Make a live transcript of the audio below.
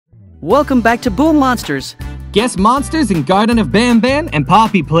Welcome back to Boom Monsters. Guess monsters in Garden of Banban and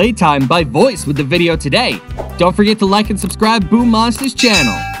Poppy Playtime by voice with the video today. Don't forget to like and subscribe Boom Monsters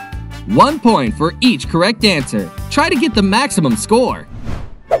channel. 1 point for each correct answer. Try to get the maximum score.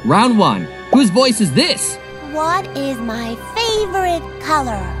 Round 1. Whose voice is this? What is my favorite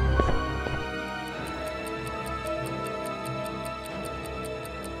color?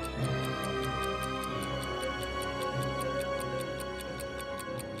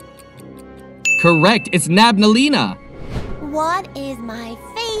 Correct, it's Nabnalina. What is my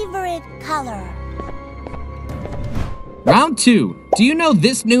favorite color? Round 2. Do you know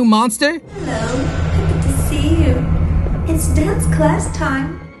this new monster? Hello, happy to see you. It's dance class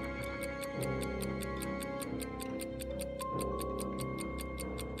time.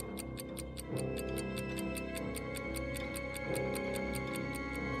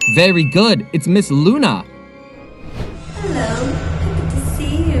 Very good, it's Miss Luna. Hello, happy to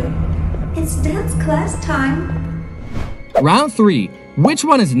see you. It's dance class time. Round 3. Which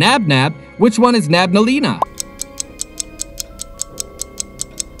one is Nab? Which one is Nabnalina?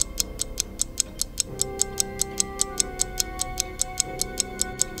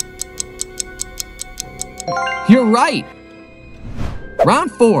 You're right.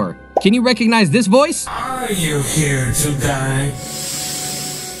 Round 4. Can you recognize this voice? Are you here to die?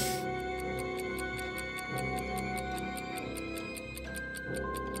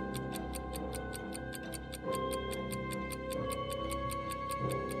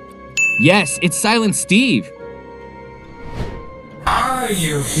 Yes, it's Silent Steve. Are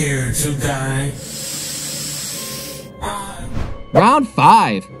you here to die? Round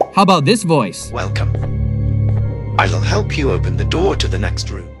 5. How about this voice? Welcome. I will help you open the door to the next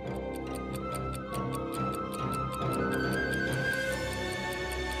room.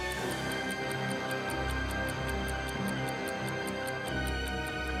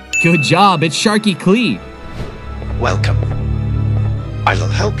 Good job, it's Sharky Clee. Welcome. I will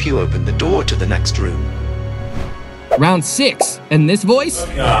help you open the door to the next room. Round 6. And this voice?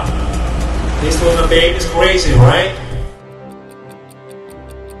 Yeah. This little baby is crazy, right?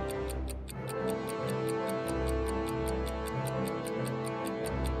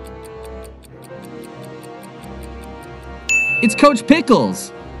 It's Coach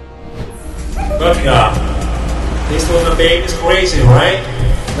Pickles. But yeah. This little baby is crazy, right?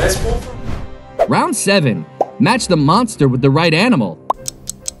 Let's move. Round 7. Match the monster with the right animal.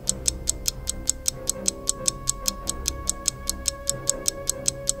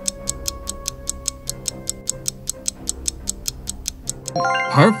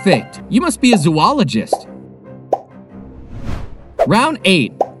 Perfect. You must be a zoologist. Round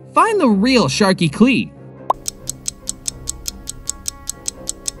 8. Find the real Sharky Clee.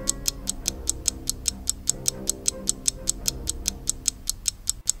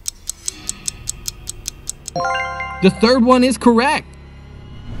 The third one is correct.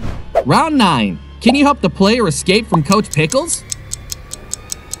 Round 9. Can you help the player escape from Coach Pickles?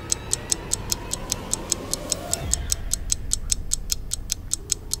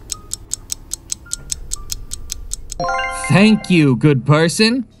 Thank you, good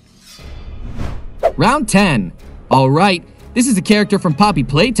person. Round 10. All right, this is a character from Poppy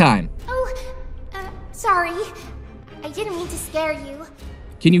Playtime. Oh, sorry. I didn't mean to scare you.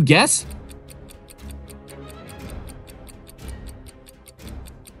 Can you guess?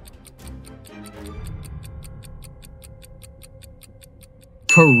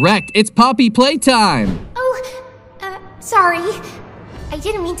 Correct, it's Poppy Playtime. Oh, sorry. I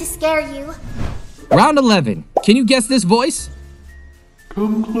didn't mean to scare you. Round 11. Can you guess this voice?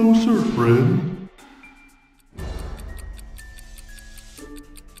 Come closer, friend.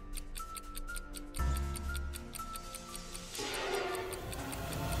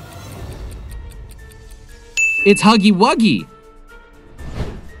 It's Huggy Wuggy.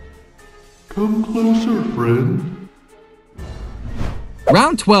 Come closer, friend.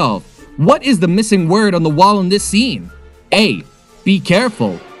 Round 12. What is the missing word on the wall in this scene? A. Be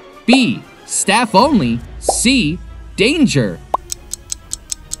careful. B. Staff only. C. Danger.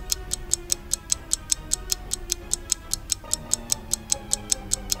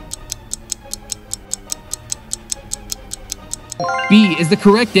 B is the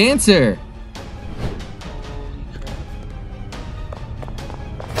correct answer.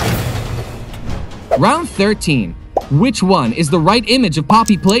 Round 13. Which one is the right image of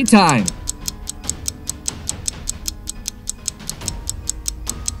Poppy Playtime?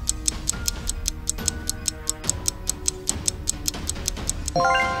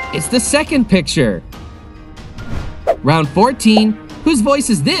 It's the second picture. Round 14. Whose voice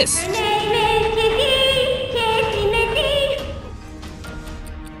is this?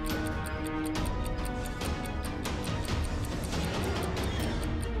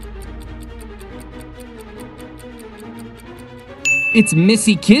 It's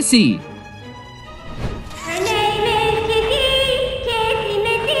Missy Kissy. Her name is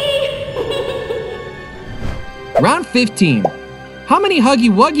Kissy. Round 15. How many Huggy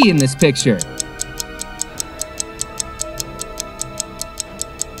Wuggy in this picture?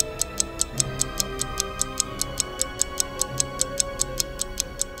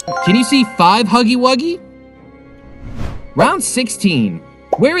 Can you see 5 Huggy Wuggy? Round 16.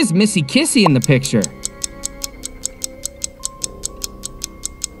 Where is Missy Kissy in the picture?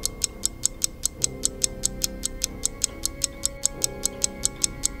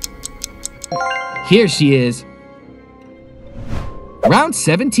 Here she is. Round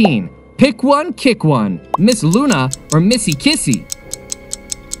 17. Pick one, kick one. Miss Luna or Missy Kissy?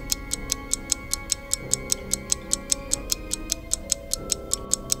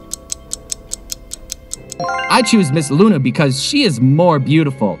 I choose Miss Luna because she is more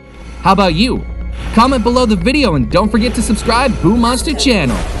beautiful. How about you? Comment below the video and don't forget to subscribe Boo Monster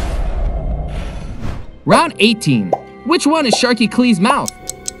channel. Round 18. Which one is Sharky Clee's mouth?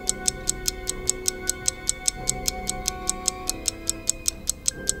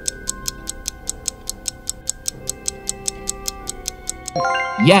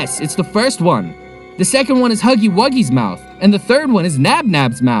 Yes, it's the first one. The second one is Huggy Wuggy's mouth, and the third one is Nab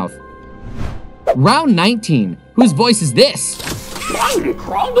Nab's mouth. Round 19. Whose voice is this? I'm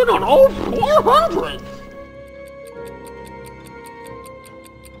crawling on all 400.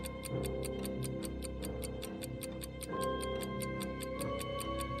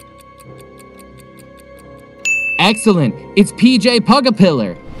 Excellent. It's PJ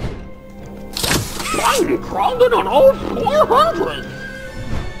Pugapillar. I'm crawling on all 400.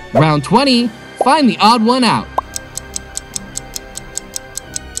 Round 20. Find the odd one out.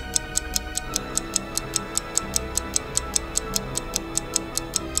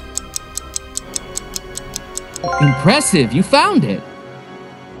 Impressive, you found it!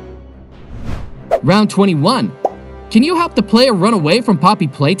 Round 21. Can you help the player run away from Poppy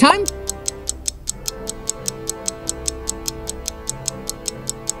Playtime?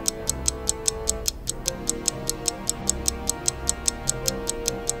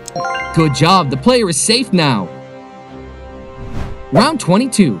 Good job, the player is safe now. Round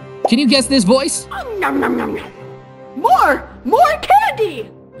 22. Can you guess this voice? Nom, nom, nom, nom. More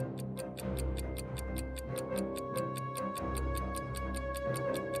candy.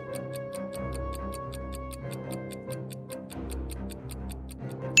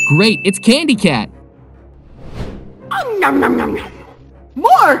 Great, it's Candy Cat. Nom, nom, nom, nom.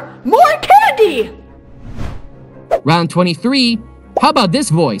 More candy. Round 23. How about this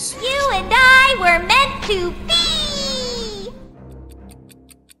voice? You and I were meant to be!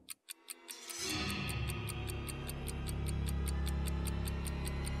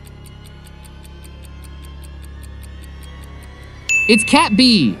 It's Cat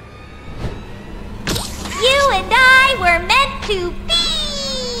B. You and I were meant to be!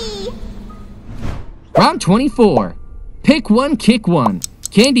 Round 24. Pick one, kick one.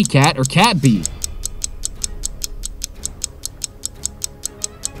 Candy Cat or Cat B?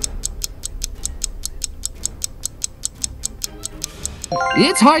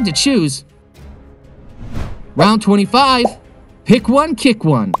 It's hard to choose. Round 25. Pick one, kick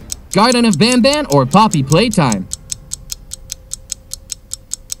one. Garden of Banban or Poppy Playtime?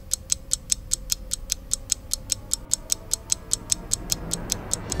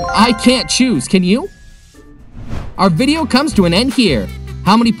 I can't choose, can you? Our video comes to an end here.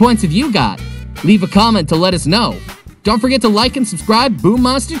 How many points have you got? Leave a comment to let us know. Don't forget to like and subscribe Boo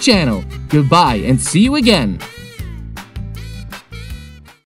Monster channel. Goodbye and see you again.